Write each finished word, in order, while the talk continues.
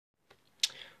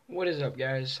What is up,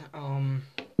 guys?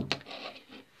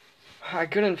 I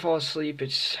couldn't fall asleep.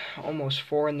 It's almost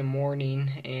 4 in the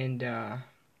morning, and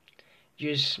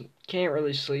just can't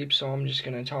really sleep. So I'm just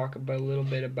gonna talk about a little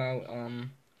bit about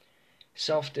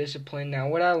self-discipline. Now,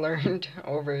 what I learned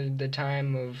over the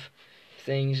time of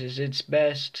things is it's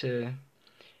best to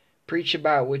preach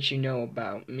about what you know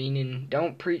about. Meaning,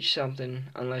 don't preach something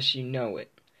unless you know it.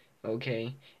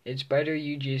 Okay, it's better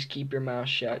you just keep your mouth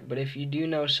shut. But if you do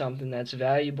know something that's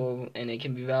valuable and it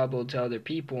can be valuable to other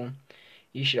people,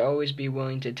 you should always be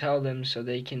willing to tell them so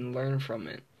they can learn from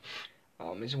it.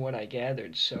 Is what I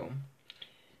gathered. So,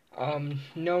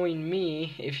 knowing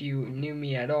me, if you knew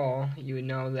me at all, you would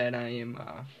know that I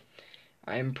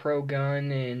am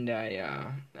pro-gun, and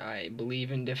I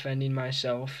believe in defending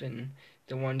myself and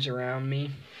the ones around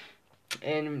me.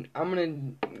 And I'm gonna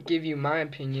give you my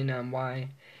opinion on why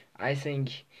I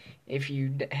think if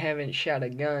you haven't shot a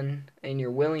gun and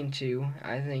you're willing to,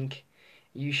 I think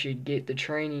you should get the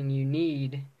training you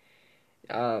need.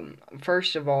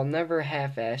 First of all, never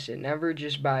half-ass it. Never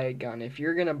just buy a gun. If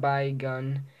you're gonna buy a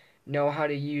gun, know how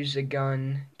to use a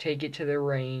gun, take it to the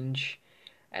range,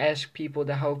 ask people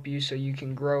to help you so you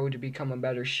can grow to become a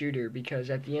better shooter,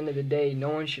 because at the end of the day, no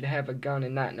one should have a gun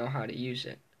and not know how to use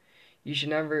it. You should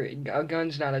never, a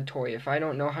gun's not a toy. If I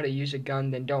don't know how to use a gun,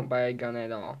 then don't buy a gun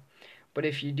at all. But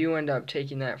if you do end up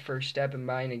taking that first step and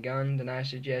buying a gun, then I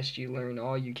suggest you learn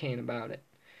all you can about it.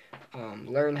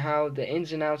 Learn how the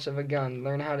ins and outs of a gun,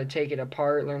 learn how to take it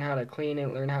apart, learn how to clean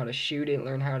it, learn how to shoot it,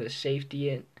 learn how to safety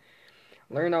it,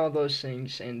 learn all those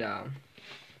things, and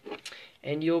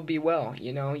you'll be well.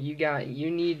 You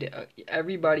need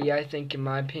everybody. I think, in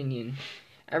my opinion,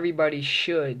 everybody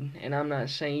should, and I'm not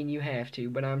saying you have to,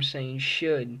 but I'm saying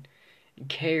should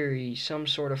carry some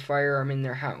sort of firearm in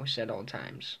their house at all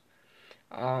times.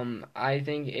 I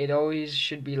think it always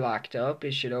should be locked up.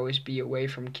 It should always be away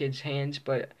from kids' hands,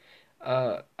 but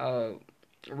a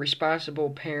responsible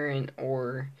parent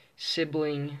or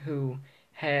sibling who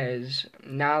has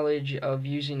knowledge of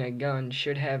using a gun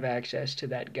should have access to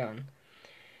that gun.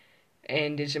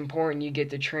 And it's important you get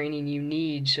the training you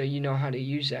need so you know how to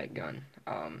use that gun.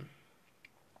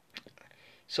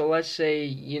 So let's say,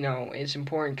 it's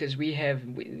important because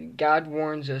God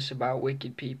warns us about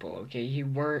wicked people, okay? He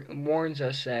warns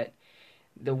us that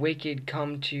the wicked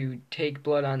come to take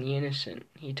blood on the innocent.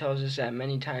 He tells us that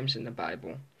many times in the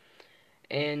Bible.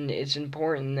 And it's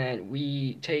important that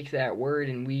we take that word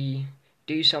and we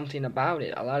do something about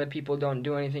it. A lot of people don't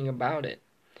do anything about it.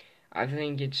 I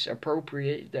think it's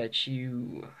appropriate that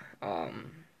you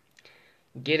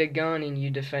get a gun and you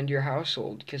defend your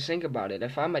household. Because think about it.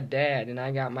 If I'm a dad and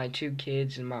I got my 2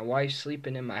 kids and my wife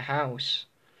sleeping in my house,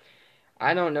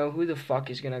 I don't know who the fuck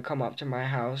is going to come up to my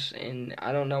house, and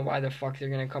I don't know why the fuck they're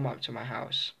going to come up to my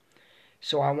house.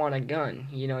 So I want a gun.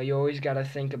 You always got to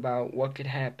think about what could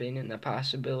happen and the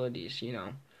possibilities.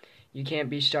 You can't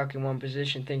be stuck in one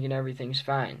position thinking everything's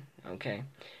fine, okay?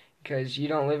 Because you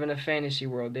don't live in a fantasy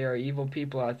world. There are evil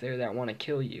people out there that want to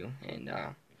kill you, and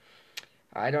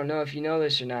I don't know if you know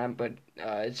this or not, but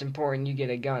it's important you get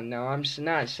a gun. Now, I'm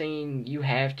not saying you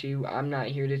have to. I'm not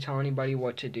here to tell anybody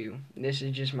what to do. This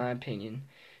is just my opinion.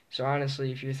 So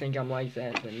honestly, if you think I'm like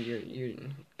that, then you're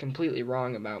completely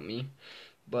wrong about me.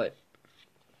 But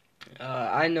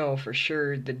I know for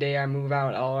sure the day I move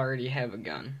out, I'll already have a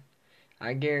gun.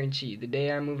 I guarantee you, the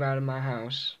day I move out of my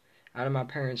house, out of my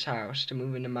parents' house to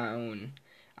move into my own,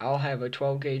 I'll have a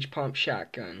 12-gauge pump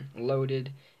shotgun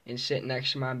loaded and sit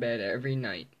next to my bed every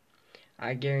night.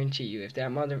 I guarantee you, if a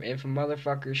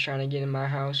motherfucker's trying to get in my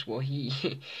house, well,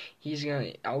 he's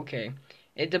gonna, okay.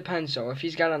 It depends though. If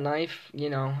he's got a knife,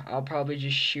 I'll probably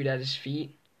just shoot at his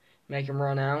feet, make him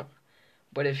run out.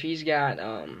 But if he's got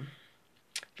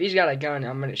a gun,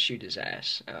 I'm gonna shoot his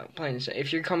ass. Plain and simple.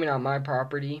 If you're coming on my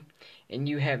property and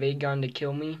you have a gun to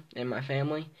kill me and my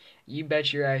family, you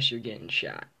bet your ass you're getting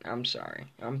shot. I'm sorry.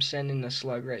 I'm sending a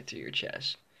slug right through your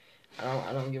chest.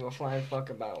 I don't give a flying fuck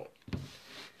about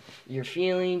your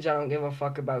feelings. I don't give a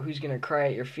fuck about who's gonna cry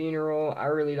at your funeral. I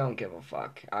really don't give a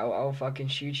fuck. I'll fucking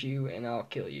shoot you and I'll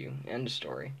kill you. End of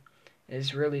story.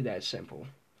 It's really that simple.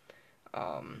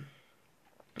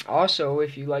 Also,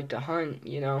 if you like to hunt,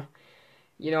 I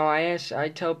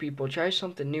tell people, try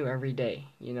something new every day.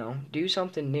 Do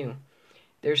something new.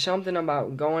 There's something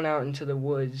about going out into the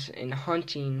woods and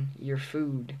hunting your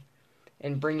food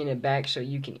and bringing it back so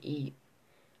you can eat.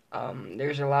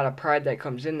 There's a lot of pride that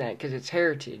comes in that because it's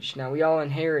heritage. Now, we all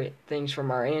inherit things from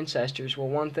our ancestors. Well,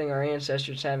 one thing our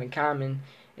ancestors have in common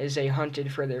is they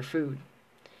hunted for their food.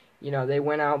 They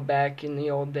went out back in the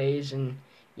old days and,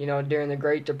 during the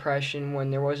Great Depression when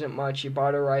there wasn't much, you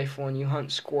bought a rifle and you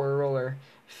hunt squirrel or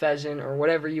pheasant or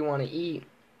whatever you want to eat,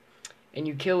 and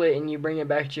you kill it and you bring it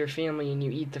back to your family and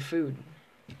you eat the food.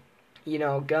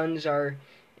 Guns are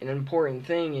an important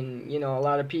thing, and a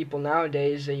lot of people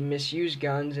nowadays, they misuse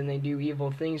guns and they do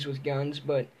evil things with guns,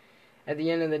 but at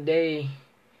the end of the day,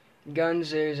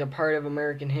 guns is a part of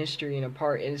American history, and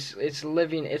it's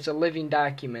a living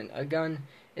document. A gun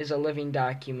is a living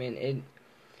document.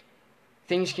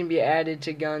 Things can be added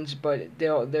to guns, but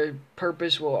their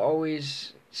purpose will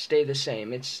always stay the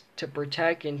same. It's to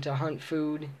protect and to hunt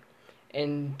food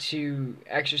and to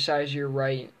exercise your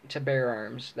right to bear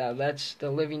arms. That's the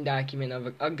living document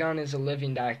of a gun is a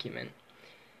living document.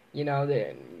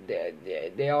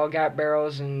 They all got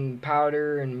barrels and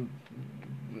powder, and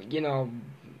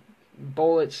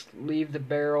bullets leave the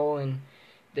barrel, and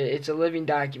it's a living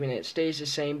document. It stays the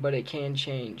same, but it can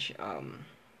change,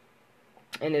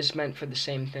 and it's meant for the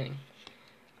same thing.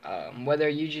 Whether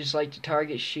you just like to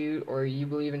target shoot, or you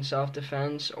believe in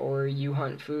self-defense, or you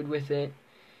hunt food with it,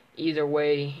 either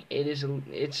way, it's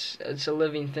a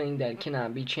living thing that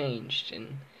cannot be changed.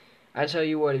 And I tell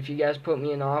you what, if you guys put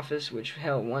me in office, which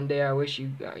hell, one day I wish you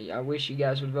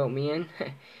guys would vote me in.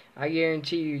 I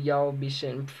guarantee y'all will be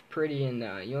sitting pretty, and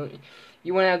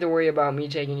you won't have to worry about me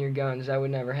taking your guns. That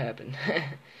would never happen.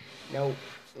 Nope.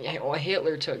 Yeah, well,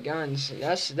 Hitler took guns.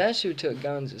 That's who took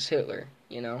guns, is Hitler.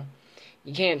 You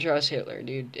can't trust Hitler,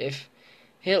 dude. If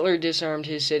Hitler disarmed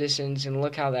his citizens, and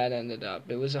look how that ended up.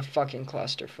 It was a fucking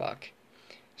clusterfuck.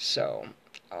 So,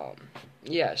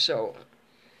 yeah, so,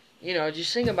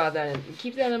 just think about that and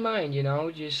keep that in mind,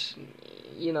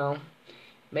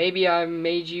 maybe I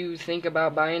made you think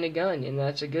about buying a gun, and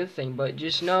that's a good thing, but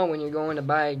just know when you're going to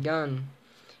buy a gun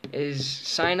is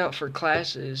sign up for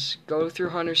classes, go through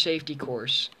hunter safety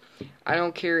course. I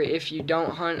don't care if you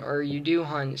don't hunt or you do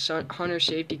hunt, hunter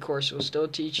safety course will still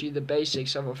teach you the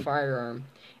basics of a firearm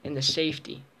and the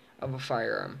safety of a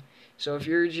firearm. So if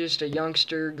you're just a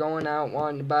youngster going out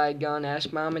wanting to buy a gun,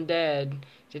 ask mom and dad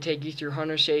to take you through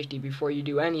hunter safety before you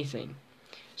do anything.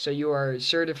 So you are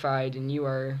certified and you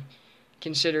are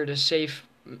considered a safe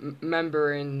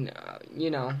member, and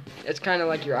it's kind of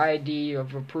like your ID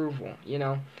of approval.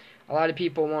 A lot of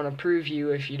people won't approve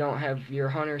you if you don't have your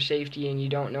hunter safety and you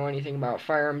don't know anything about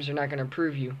firearms. They're not going to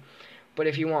approve you. But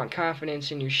if you want confidence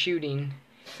in your shooting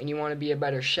and you want to be a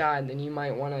better shot, then you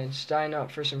might want to sign up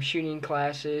for some shooting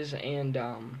classes and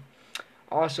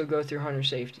also go through hunter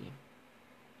safety.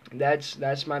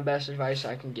 That's my best advice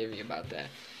I can give you about that.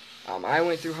 I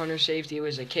went through hunter safety. It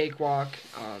was a cakewalk.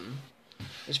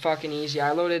 It's fucking easy.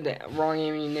 I loaded the wrong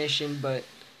ammunition, but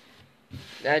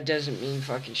that doesn't mean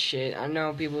fucking shit. I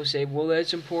know people say, well,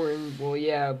 that's important. Well,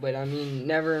 yeah, but I mean,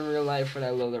 never in real life would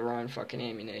I load the wrong fucking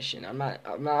ammunition. I'm not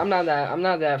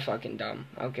that fucking dumb.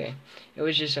 Okay, it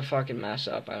was just a fucking mess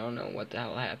up. I don't know what the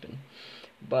hell happened,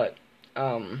 but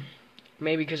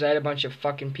maybe because I had a bunch of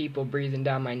fucking people breathing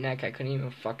down my neck, I couldn't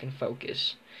even fucking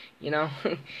focus.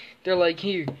 They're like,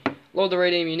 here, load the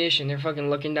right ammunition. They're fucking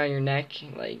looking down your neck.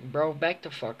 Like, bro, back the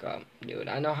fuck up, dude.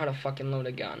 I know how to fucking load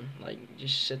a gun. Like,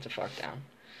 just sit the fuck down.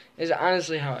 Is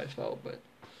honestly how I felt, but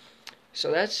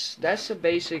so that's the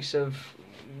basics of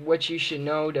what you should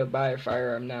know to buy a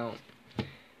firearm now.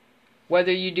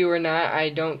 Whether you do or not, I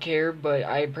don't care, but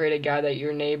I pray to God that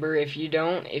your neighbor, if you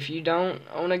don't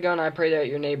own a gun, I pray that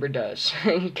your neighbor does,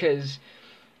 because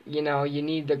you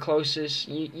need the closest.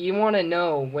 You want to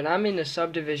know, when I'm in the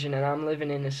subdivision and I'm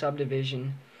living in the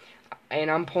subdivision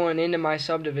and I'm pulling into my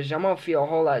subdivision, I'm going to feel a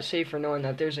whole lot safer knowing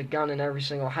that there's a gun in every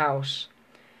single house.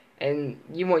 And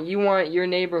you want your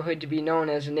neighborhood to be known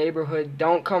as a neighborhood.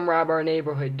 Don't come rob our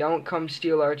neighborhood. Don't come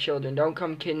steal our children. Don't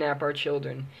come kidnap our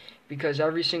children, because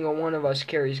every single one of us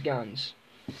carries guns.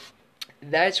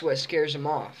 That's what scares them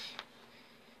off.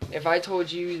 If I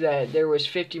told you that there was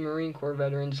 50 Marine Corps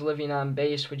veterans living on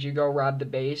base, would you go rob the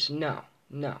base? No.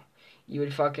 You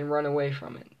would fucking run away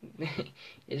from it.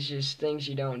 It's just things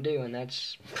you don't do, and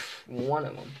that's one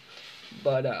of them.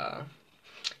 But,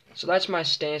 so that's my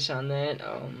stance on that.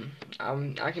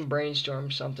 I can brainstorm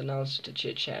something else to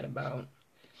chit-chat about.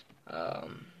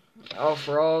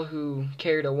 For all who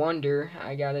care to wonder,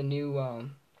 I got a new,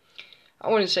 I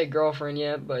wouldn't say girlfriend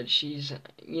yet, but she's,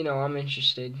 I'm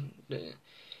interested.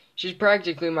 She's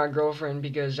practically my girlfriend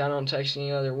because I don't text any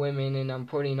other women and I'm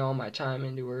putting all my time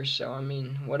into her. So, I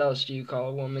mean, what else do you call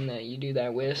a woman that you do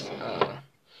that with?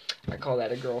 I call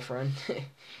that a girlfriend.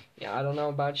 Yeah, I don't know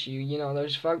about you.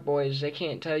 Those fuckboys, they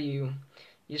can't tell you.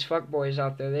 These fuckboys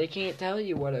out there, they can't tell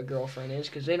you what a girlfriend is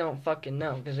because they don't fucking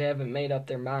know, because they haven't made up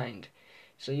their mind.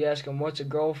 So you ask them, what's a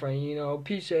girlfriend?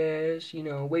 Piece of ass,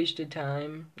 wasted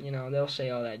time. They'll say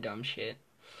all that dumb shit.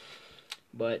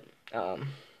 But,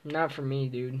 not for me,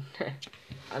 dude.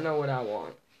 I know what I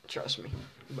want. trust me.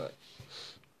 But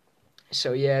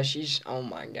so yeah, oh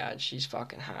my god, she's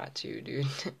fucking hot too, dude.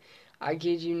 I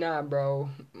kid you not, bro.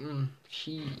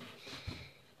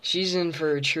 She's in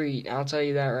for a treat. I'll tell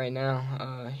you that right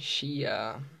now. She's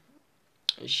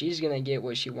gonna get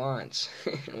what she wants.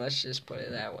 Let's just put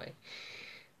it that way.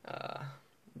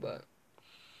 But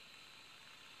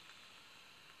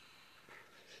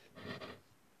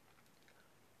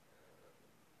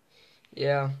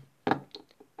yeah.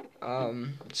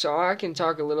 So I can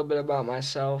talk a little bit about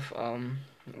myself.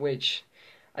 Which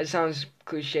it sounds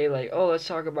cliche, like, oh, let's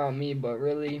talk about me, but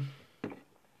really,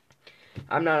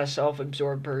 I'm not a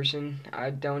self-absorbed person. I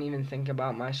don't even think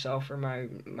about myself or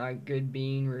my good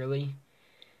being, really.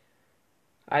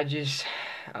 I just,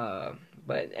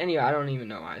 but anyway, I don't even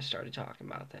know why I started talking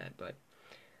about that, but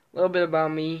a little bit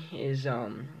about me is,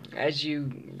 as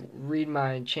you read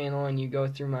my channel and you go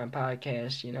through my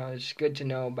podcast, it's good to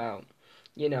know about,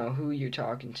 who you're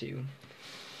talking to.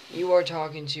 You are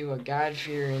talking to a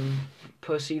God-fearing,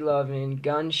 pussy-loving,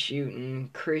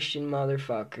 gun-shooting, Christian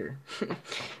motherfucker.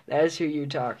 That's who you're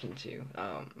talking to.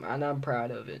 And I'm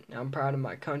proud of it. I'm proud of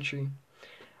my country.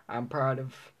 I'm proud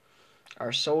of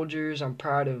our soldiers. I'm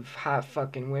proud of hot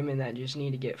fucking women that just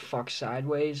need to get fucked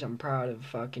sideways. I'm proud of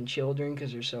fucking children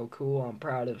because they're so cool. I'm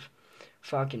proud of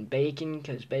fucking bacon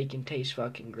because bacon tastes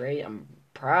fucking great. I'm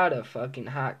proud of fucking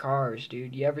hot cars,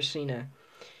 dude. You ever seen a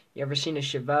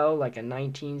Chevelle, like a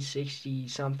 1960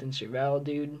 something Chevelle,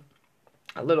 dude?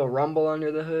 A little rumble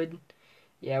under the hood.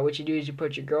 Yeah, what you do is you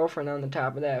put your girlfriend on the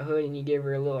top of that hood and you give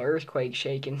her a little earthquake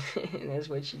shaking. And that's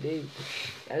what you do.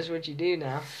 That's what you do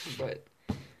now. But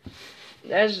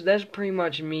that's pretty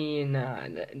much me, and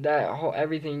that whole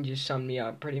everything just summed me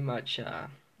up pretty much,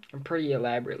 pretty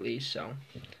elaborately. So,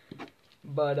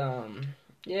 but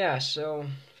yeah. So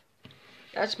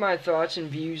that's my thoughts and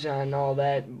views on all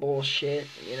that bullshit.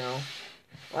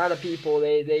 A lot of people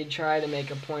they try to make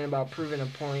a point about proving a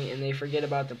point, and they forget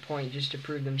about the point just to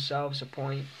prove themselves a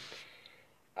point.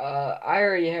 I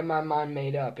already have my mind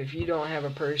made up. If you don't have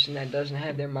a person that doesn't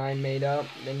have their mind made up,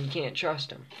 then you can't trust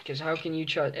them. Because how can you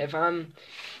trust?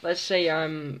 Let's say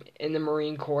I'm in the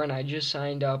Marine Corps and I just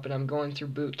signed up and I'm going through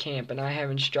boot camp and I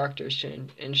have instructors to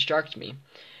instruct me.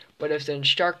 But if the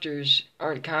instructors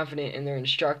aren't confident in their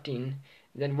instructing,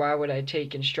 then why would I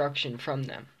take instruction from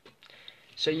them?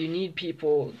 So you need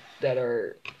people that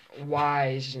are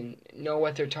wise and know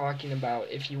what they're talking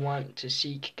about if you want to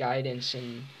seek guidance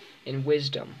and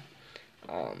wisdom.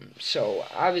 So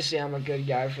obviously I'm a good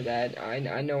guy for that.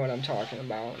 I know what I'm talking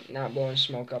about. Not blowing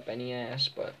smoke up any ass,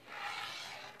 but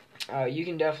you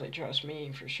can definitely trust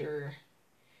me for sure.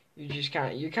 You're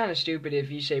kind of stupid if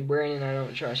you say, Brandon, I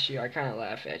don't trust you. I kind of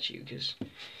laugh at you because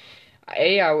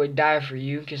A, I would die for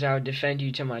you because I would defend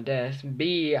you to my death.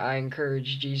 B, I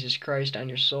encourage Jesus Christ on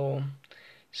your soul.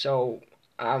 So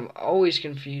I'm always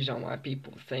confused on why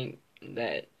people think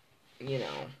that,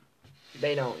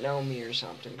 they don't know me or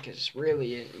something, because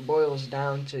really it boils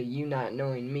down to you not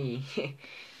knowing me.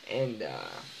 And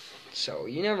so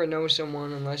you never know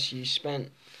someone unless you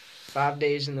spent 5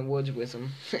 days in the woods with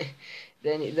them.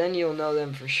 then you'll know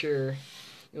them for sure.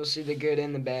 You'll see the good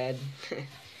and the bad.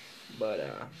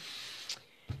 But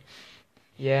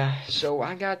yeah, so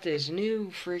I got this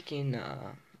new freaking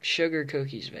sugar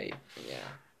cookies vape. Yeah.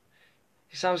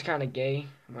 It sounds kind of gay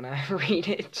when I read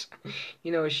it.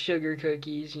 Sugar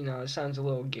cookies, it sounds a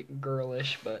little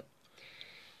girlish, but,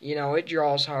 it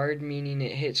draws hard, meaning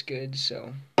it hits good,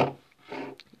 so, I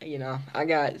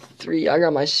got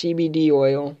my CBD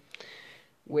oil,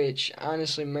 which,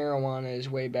 honestly, marijuana is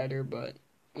way better, but,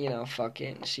 fuck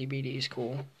it, CBD is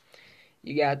cool.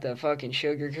 You got the fucking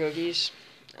sugar cookies,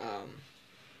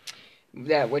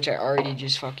 that, which I already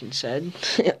just fucking said,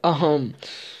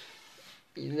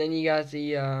 Then you got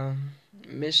the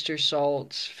Mr.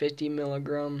 Salt's 50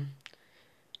 milligram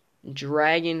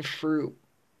dragon fruit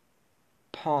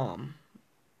palm.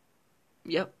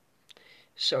 Yep.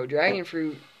 So dragon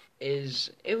fruit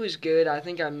it was good. I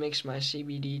think I mixed my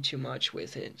CBD too much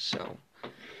with it, so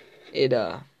it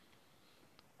I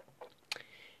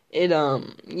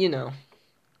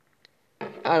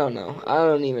don't know. I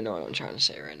don't even know what I'm trying to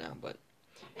say right now, but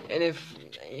and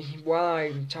while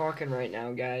I'm talking right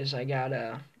now, guys, I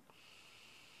got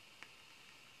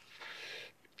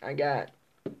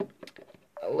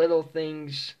little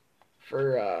things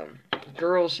for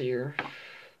girls here.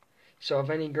 So if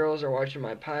any girls are watching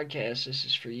my podcast, this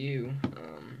is for you.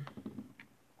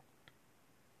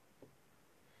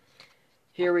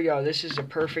 Here we go. This is a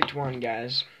perfect one,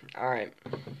 guys. Alright.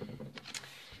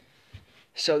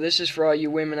 So this is for all you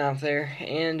women out there,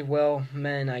 and, well,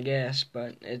 men, I guess,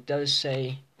 but it does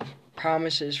say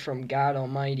promises from God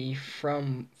Almighty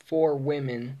for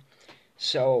women.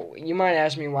 So you might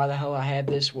ask me why the hell I have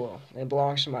this. Well, it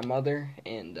belongs to my mother,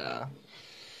 and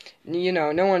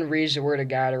no one reads the word of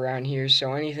God around here,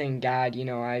 so anything God,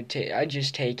 I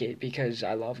just take it because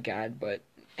I love God, but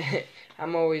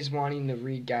I'm always wanting to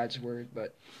read God's word.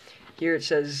 But here it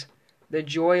says, the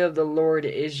joy of the Lord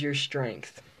is your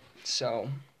strength. So,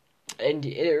 and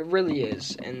it really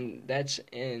is, and that's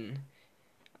in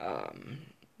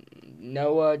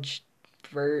Noah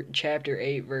chapter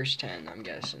 8, verse 10, I'm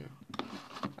guessing.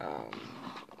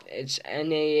 It's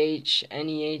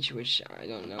NAH, which I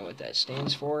don't know what that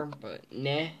stands for, but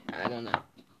I don't know.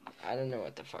 I don't know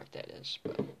what the fuck that is.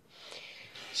 But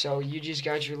so you just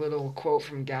got your little quote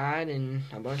from God and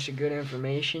a bunch of good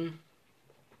information.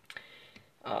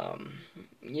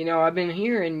 I've been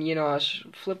hearing, I was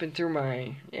flipping through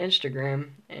my Instagram,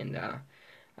 and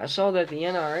I saw that the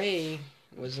NRA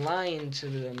was lying to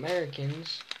the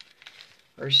Americans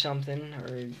or something,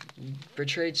 or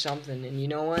betrayed something, and you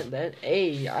know what,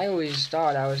 I always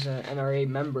thought I was an NRA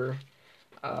member.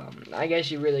 I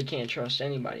guess you really can't trust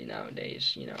anybody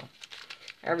nowadays,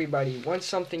 Everybody, once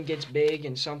something gets big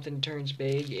and something turns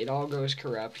big, it all goes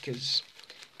corrupt, because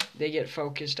they get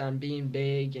focused on being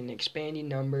big and expanding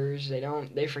numbers.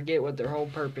 They forget what their whole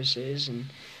purpose is, and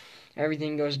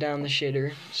everything goes down the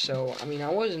shitter. So, I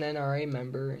was an NRA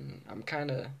member, and I'm kind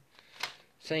of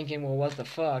thinking, well, what the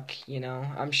fuck,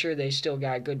 I'm sure they still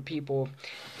got good people.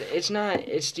 It's the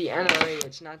NRA,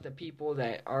 it's not the people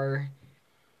that are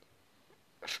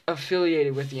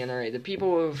affiliated with the NRA. The people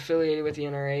who are affiliated with the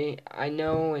NRA, I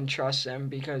know and trust them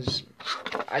because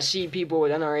I see people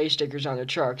with NRA stickers on their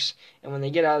trucks, and when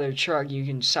they get out of their truck, you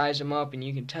can size them up and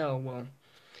you can tell, well,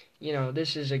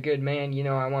 this is a good man,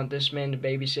 I want this man to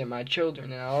babysit my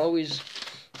children, and I'll always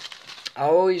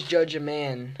judge a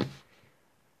man.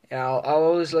 I'll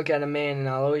always look at a man, and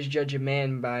I'll always judge a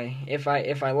man by if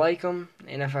I like him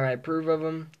and if I approve of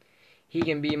him, he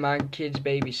can be my kid's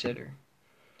babysitter.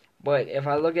 But if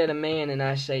I look at a man and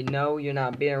I say, no, you're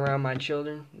not being around my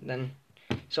children, then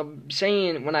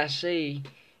when I say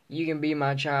you can be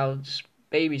my child's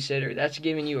babysitter, that's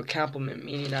giving you a compliment,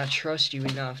 meaning I trust you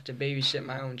enough to babysit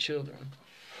my own children.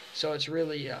 So it's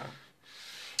really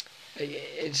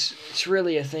it's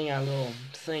really a little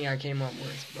thing I came up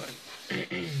with, but.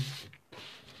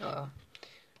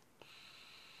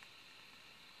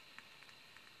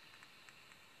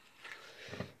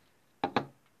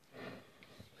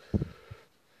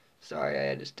 Sorry, I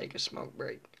had to take a smoke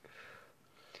break.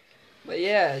 But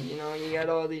yeah, you got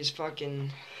all these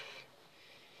fucking.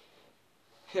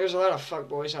 There's a lot of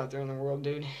fuckboys out there in the world,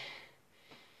 dude.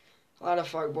 A lot of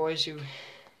fuckboys who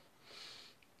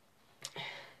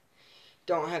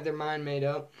don't have their mind made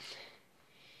up.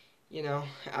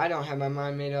 I don't have my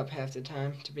mind made up half the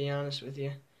time, to be honest with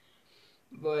you.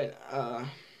 But, I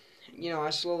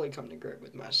slowly come to grip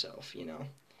with myself,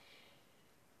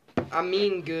 I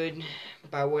mean good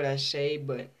by what I say,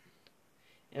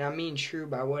 and I mean true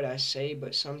by what I say,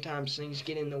 but sometimes things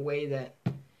get in the way that,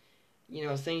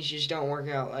 things just don't work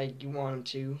out like you want them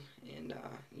to, and,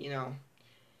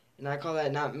 and I call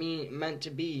that not meant to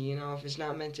be, if it's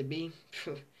not meant to be,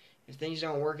 if things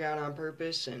don't work out on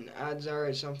purpose, and odds are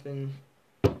it's something,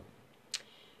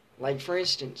 like for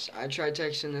instance, I tried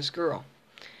texting this girl,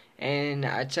 and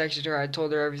I texted her, I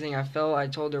told her everything I felt, I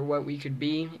told her what we could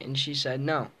be, and she said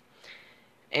no.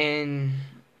 And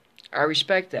I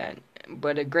respect that,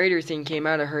 but a greater thing came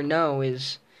out of her no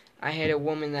is I had a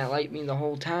woman that liked me the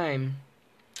whole time,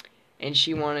 and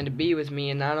she wanted to be with me,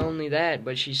 and not only that,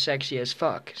 but she's sexy as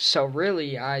fuck. So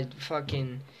really,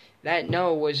 that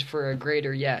no was for a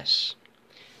greater yes.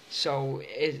 So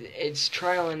it's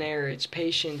trial and error, it's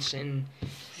patience, and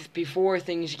before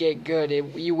things get good,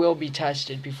 you will be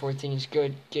tested before things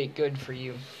get good for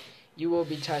you. You will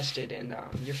be tested, and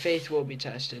your faith will be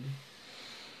tested.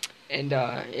 And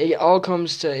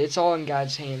it's all in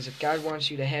God's hands. If God wants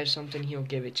you to have something, He'll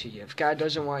give it to you. If God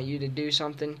doesn't want you to do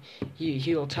something,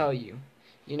 He'll tell you.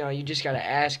 You just got to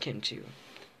ask Him to.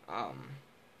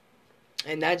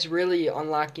 And that's really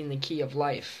unlocking the key of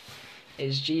life,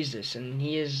 is Jesus. And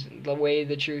He is the way,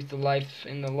 the truth, the life,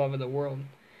 and the love of the world.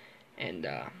 And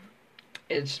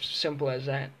it's simple as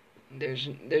that. There's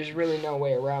really no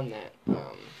way around that.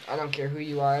 I don't care who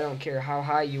you are. I don't care how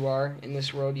high you are in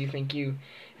this world. You think you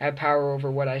have power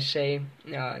over what I say.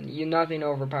 Nothing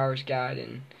overpowers God,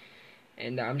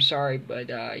 and I'm sorry, but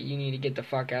you need to get the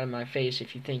fuck out of my face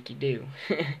if you think you do.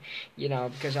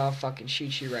 Because I'll fucking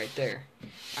shoot you right there.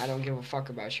 I don't give a fuck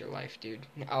about your life, dude.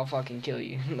 I'll fucking kill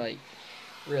you. Like,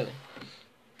 really.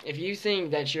 If you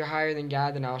think that you're higher than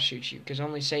God, then I'll shoot you. Because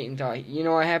only Satan thought. You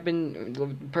know what happened? The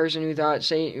person who thought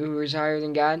Satan, who was higher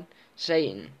than God?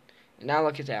 Satan. And now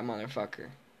look at that motherfucker.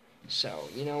 So,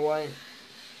 you know what?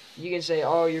 You can say,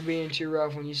 oh, you're being too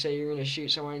rough when you say you're going to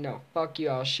shoot somebody. No, fuck you.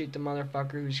 I'll shoot the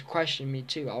motherfucker who's questioning me,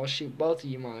 too. I'll shoot both of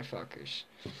you motherfuckers.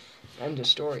 End of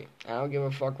story. I don't give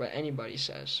a fuck what anybody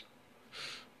says.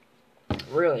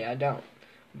 Really, I don't.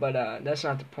 But that's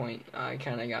not the point. I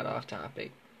kind of got off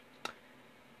topic.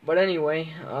 But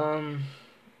anyway,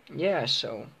 yeah,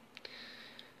 so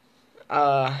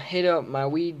hit up my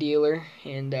weed dealer,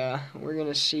 and we're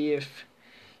gonna see if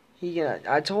he can.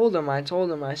 I told him, I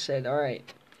said, all right,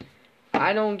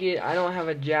 I don't have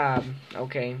a job,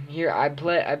 okay. Here, I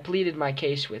pleaded my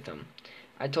case with him.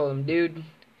 I told him, dude,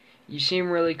 you seem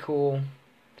really cool.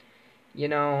 You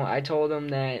know, I told him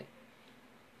that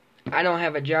I don't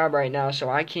have a job right now, so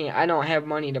I don't have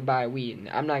money to buy weed.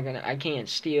 I can't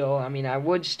steal. I mean, I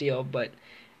would steal, but,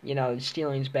 you know,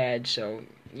 stealing's bad, so,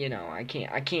 you know, I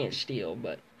can't steal,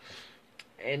 but,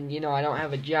 and, you know, I don't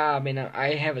have a job, and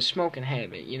I have a smoking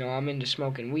habit, you know, I'm into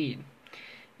smoking weed,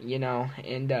 you know,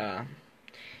 and,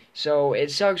 so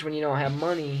it sucks when you don't have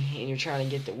money, and you're trying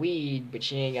to get the weed,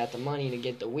 but you ain't got the money to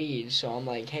get the weed, so I'm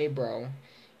like, hey, bro,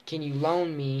 can you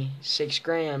loan me 6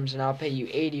 grams and I'll pay you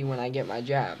 80 when I get my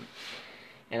job?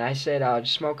 And I said I would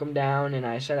smoke him down, and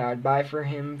I said I would buy for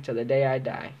him till the day I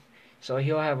die. So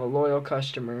he'll have a loyal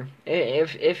customer.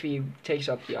 If he takes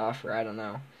up the offer, I don't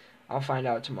know. I'll find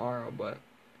out tomorrow, but,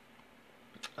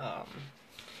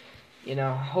 you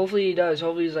know, hopefully he does.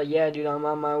 Hopefully he's like, yeah, dude, I'm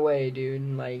on my way,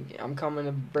 dude. Like, I'm coming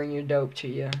to bring your dope to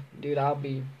you. Dude, I'll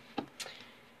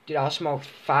smoke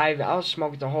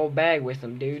the whole bag with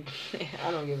him, dude.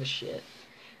 I don't give a shit.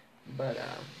 But,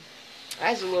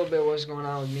 that's a little bit what's going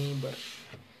on with me, but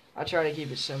I try to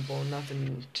keep it simple,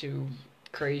 nothing too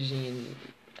crazy and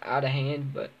out of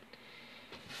hand, but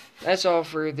that's all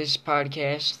for this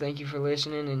podcast. Thank you for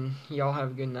listening, and y'all have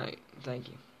a good night. Thank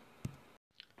you.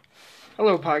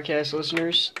 Hello, podcast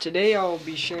listeners. Today I'll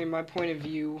be sharing my point of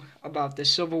view about the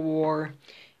Civil War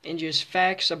and just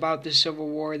facts about the Civil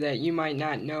War that you might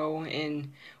not know,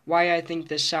 and why I think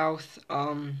the South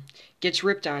gets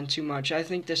ripped on too much. I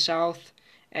think the South,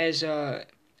 as a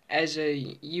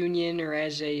union, or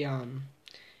as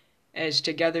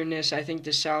togetherness, I think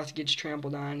the South gets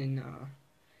trampled on, and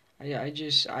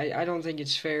I don't think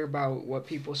it's fair about what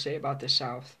people say about the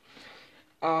South,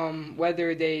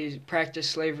 whether they practice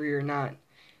slavery or not,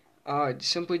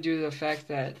 simply due to the fact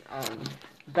that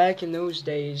back in those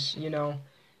days, you know,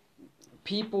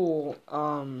 the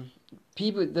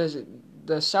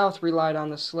South relied on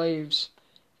the slaves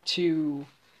to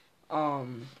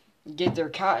get their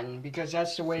cotton, because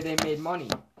that's the way they made money.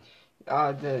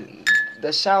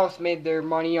 The South made their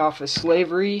money off of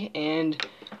slavery and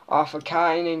off of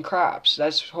cotton and crops.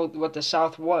 That's what the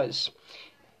South was.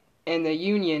 And the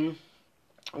Union,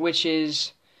 which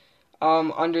is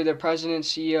under the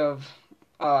presidency of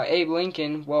Abe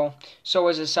Lincoln, well, so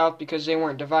was the South because they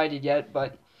weren't divided yet,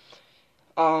 but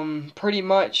pretty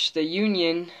much the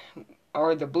Union,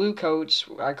 or the Bluecoats,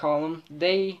 I call them,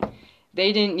 they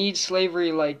didn't need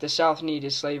slavery like the South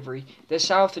needed slavery. The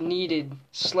South needed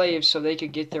slaves so they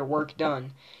could get their work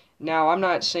done. Now, I'm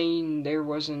not saying there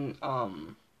wasn't,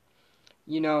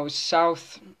 you know,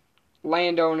 South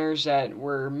landowners that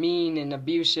were mean and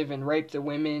abusive and raped the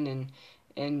women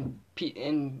and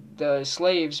the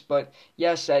slaves, but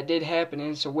yes, that did happen,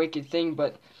 and it's a wicked thing.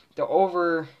 But the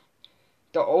overall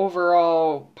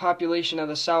population of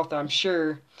the South, I'm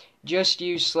sure, just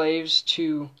used slaves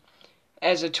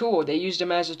as a tool. They used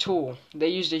them as a tool. They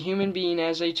used a human being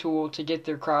as a tool to get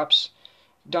their crops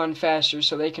done faster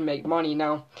so they can make money.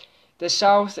 Now, the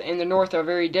South and the North are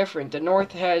very different. The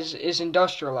North is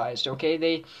industrialized,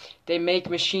 okay? They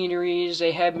make machineries,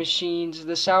 they have machines.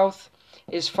 The South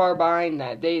is far behind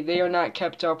that. They are not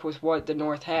kept up with what the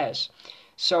North has.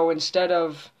 So instead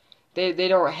of, they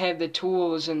don't have the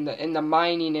tools in the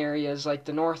mining areas like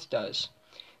the North does.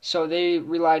 So they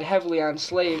relied heavily on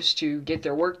slaves to get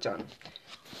their work done.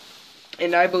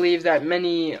 And I believe that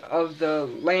many of the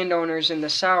landowners in the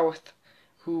South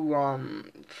who,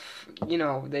 you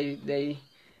know, they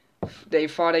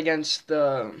fought against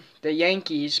the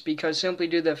Yankees because simply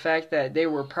due to the fact that they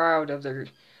were proud of their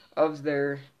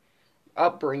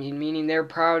upbringing, meaning they're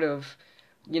proud of,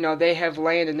 you know, they have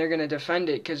land and they're going to defend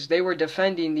it because they were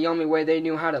defending the only way they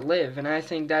knew how to live. And I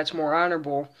think that's more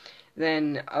honorable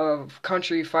than a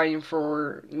country fighting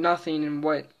for nothing.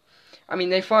 And I mean,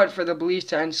 they fought for the belief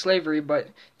to end slavery, but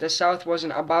the South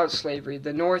wasn't about slavery.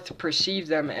 The North perceived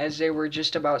them as they were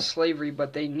just about slavery,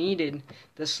 but they needed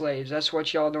the slaves. That's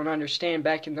what y'all don't understand.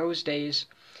 Back in those days,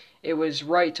 it was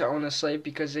right to own a slave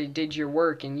because they did your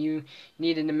work and you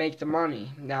needed to make the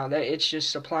money. Now that it's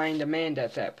just supply and demand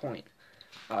at that point,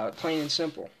 plain and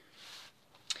simple.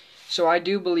 So I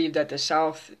do believe that the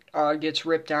South gets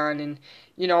ripped on, and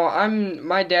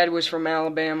my dad was from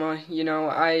Alabama.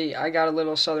 I got a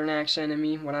little Southern accent in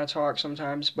me when I talk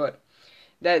sometimes, but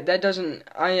that doesn't.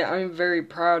 I'm very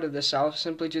proud of the South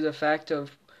simply to the fact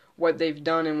of what they've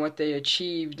done and what they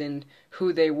achieved and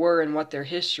who they were and what their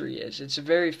history is. It's a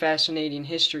very fascinating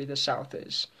history, the South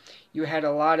is. You had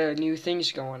a lot of new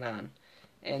things going on,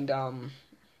 and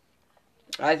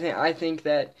I think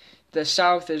that the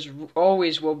South is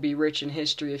always will be rich in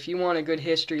history. If you want a good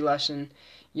history lesson,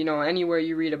 anywhere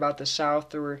you read about the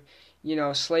South or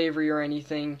slavery or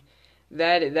anything,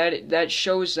 that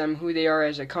shows them who they are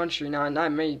as a country. Now,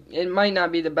 it might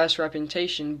not be the best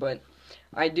reputation, but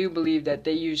I do believe that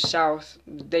they used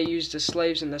the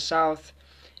slaves in the South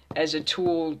as a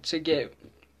tool to get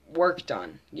work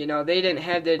done. They didn't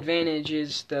have the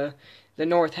advantages the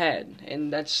North had,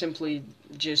 and that's simply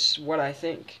just what I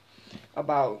think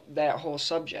about that whole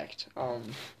subject.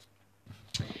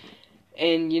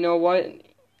 And you know what?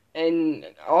 And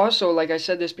also, like I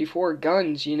said this before,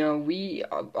 guns.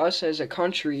 Us as a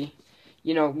country,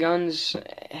 guns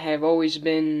have always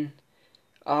been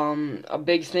a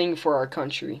big thing for our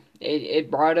country. It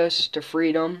brought us to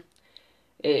freedom.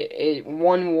 It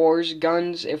won wars.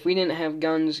 Guns. If we didn't have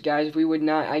guns, guys, we would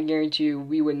not. I guarantee you,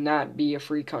 we would not be a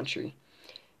free country.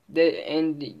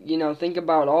 Think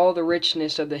about all the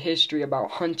richness of the history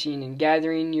about hunting and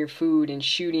gathering your food and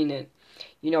shooting it.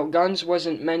 Guns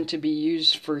wasn't meant to be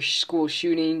used for school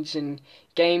shootings and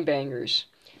gangbangers.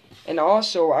 And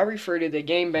also, I refer to the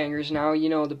gangbangers now,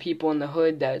 the people in the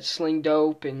hood that sling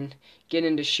dope and get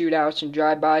into shootouts and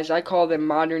drive-bys. I call them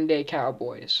modern-day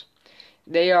cowboys.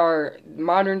 They are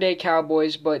modern-day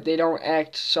cowboys, but they don't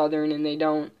act Southern and they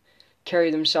don't carry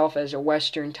themselves as a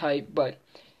Western type, but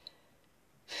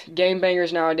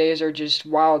gangbangers nowadays are just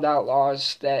wild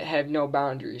outlaws that have no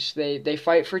boundaries. They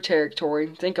fight for territory.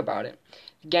 Think about it.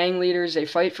 Gang leaders, they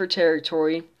fight for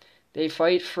territory. They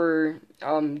fight for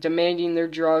demanding their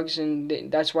drugs,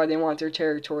 and that's why they want their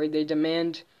territory. They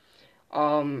demand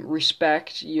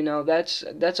respect.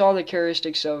 That's all the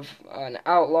characteristics of an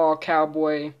outlaw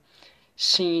cowboy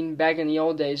scene back in the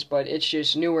old days, but it's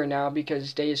just newer now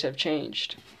because days have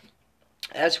changed.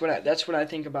 That's what I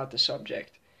think about the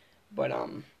subject. But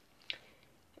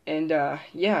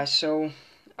yeah, so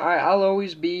I'll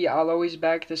always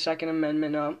back the Second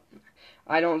Amendment up.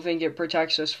 I don't think it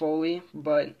protects us fully,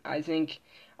 but I think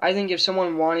if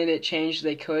someone wanted it changed,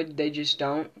 they could. They just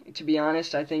don't. To be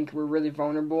honest, I think we're really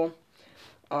vulnerable.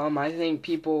 I think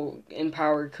people in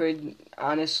power could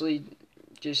honestly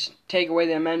just take away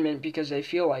the amendment because they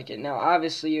feel like it. Now,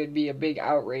 obviously, it would be a big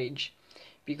outrage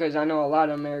because I know a lot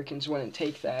of Americans wouldn't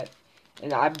take that.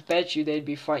 And I bet you they'd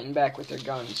be fighting back with their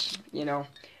guns.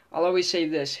 I'll always say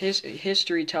this: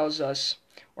 history tells us,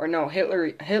 or no,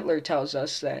 Hitler tells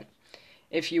us that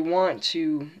if you want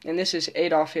to, and this is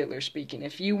Adolf Hitler speaking,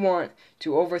 if you want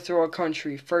to overthrow a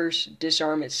country, first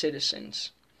disarm its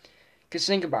citizens. Because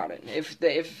think about it: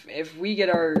 if we get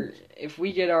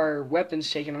our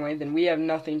weapons taken away, then we have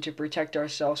nothing to protect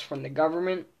ourselves from the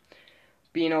government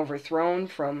being overthrown,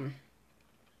 from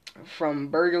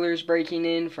burglars breaking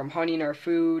in, from hunting our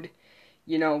food.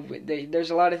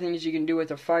 There's a lot of things you can do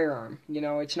with a firearm.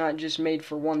 It's not just made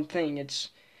for one thing.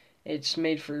 It's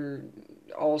made for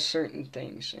all certain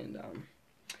things. And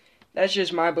that's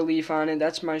just my belief on it.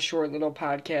 That's my short little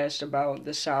podcast about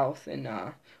the South and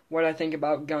what I think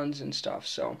about guns and stuff.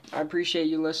 So I appreciate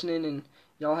you listening, and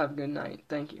y'all have a good night.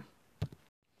 Thank you.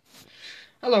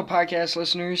 Hello, podcast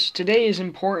listeners. Today is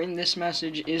important. This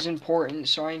message is important,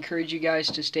 so I encourage you guys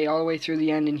to stay all the way through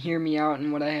the end and hear me out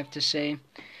and what I have to say.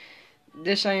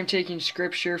 This I am taking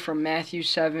scripture from Matthew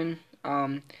 7.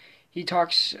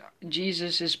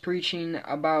 Jesus is preaching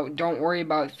about don't worry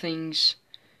about things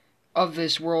of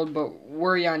this world, but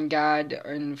worry on God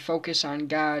and focus on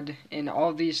God, and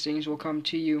all these things will come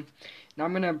to you. Now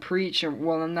I'm going to preach,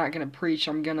 well, I'm not going to preach,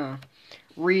 I'm going to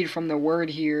read from the word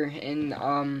here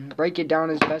and break it down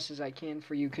as best as I can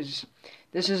for you, because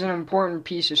this is an important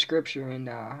piece of scripture, and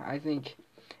I think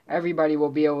everybody will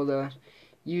be able to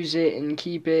use it and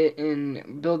keep it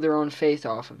and build their own faith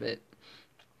off of it.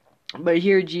 But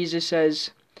here Jesus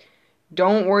says,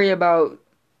 don't worry about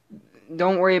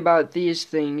these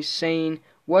things, saying,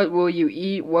 what will you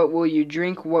eat, what will you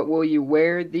drink, what will you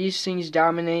wear? These things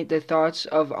dominate the thoughts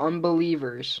of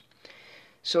unbelievers.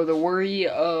 So the worry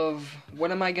of,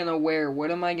 what am I going to wear, what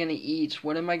am I going to eat,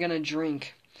 what am I going to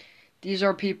drink? These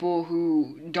are people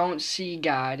who don't see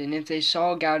God, and if they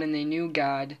saw God and they knew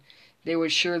God, they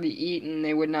would surely eat and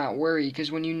they would not worry.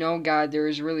 Because when you know God,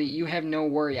 you have no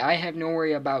worry. I have no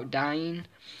worry about dying.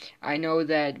 I know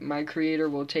that my Creator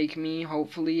will take me,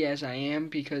 hopefully, as I am,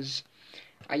 because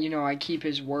I keep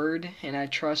His word, and I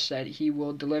trust that He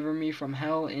will deliver me from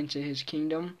hell into His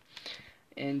kingdom.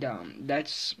 And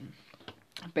that's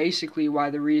basically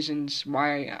the reasons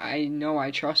why I know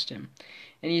I trust Him.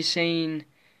 And He's saying,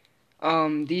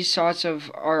 these thoughts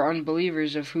are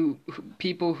unbelievers, of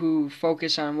people who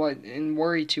focus on what and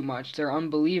worry too much. They're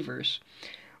unbelievers.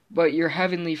 But your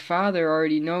heavenly Father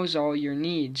already knows all your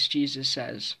needs, Jesus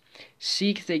says.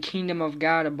 Seek the kingdom of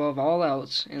God above all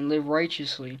else and live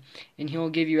righteously, and He will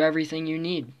give you everything you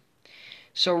need.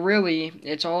 So really,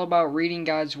 it's all about reading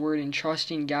God's word and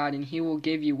trusting God, and He will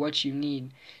give you what you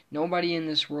need. Nobody in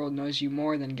this world knows you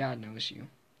more than God knows you.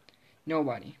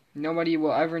 Nobody. Nobody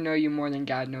will ever know you more than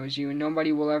God knows you, and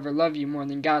nobody will ever love you more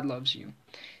than God loves you.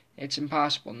 It's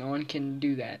impossible. No one can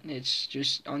do that. It's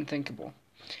just unthinkable.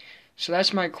 So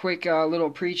that's my quick little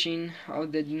preaching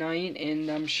of the night, and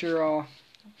I'm sure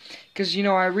because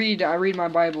I read my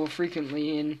Bible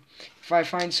frequently, and if I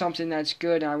find something that's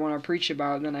good I want to preach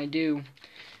about, then I do.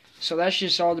 So that's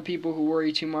just all the people who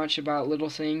worry too much about little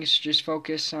things. Just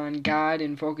focus on God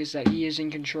and focus that He is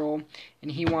in control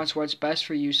and He wants what's best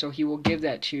for you, so He will give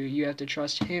that to you. You have to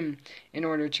trust Him in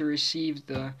order to receive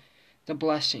the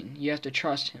blessing. You have to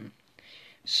trust Him.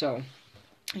 So,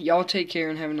 y'all take care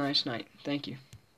and have a nice night. Thank you.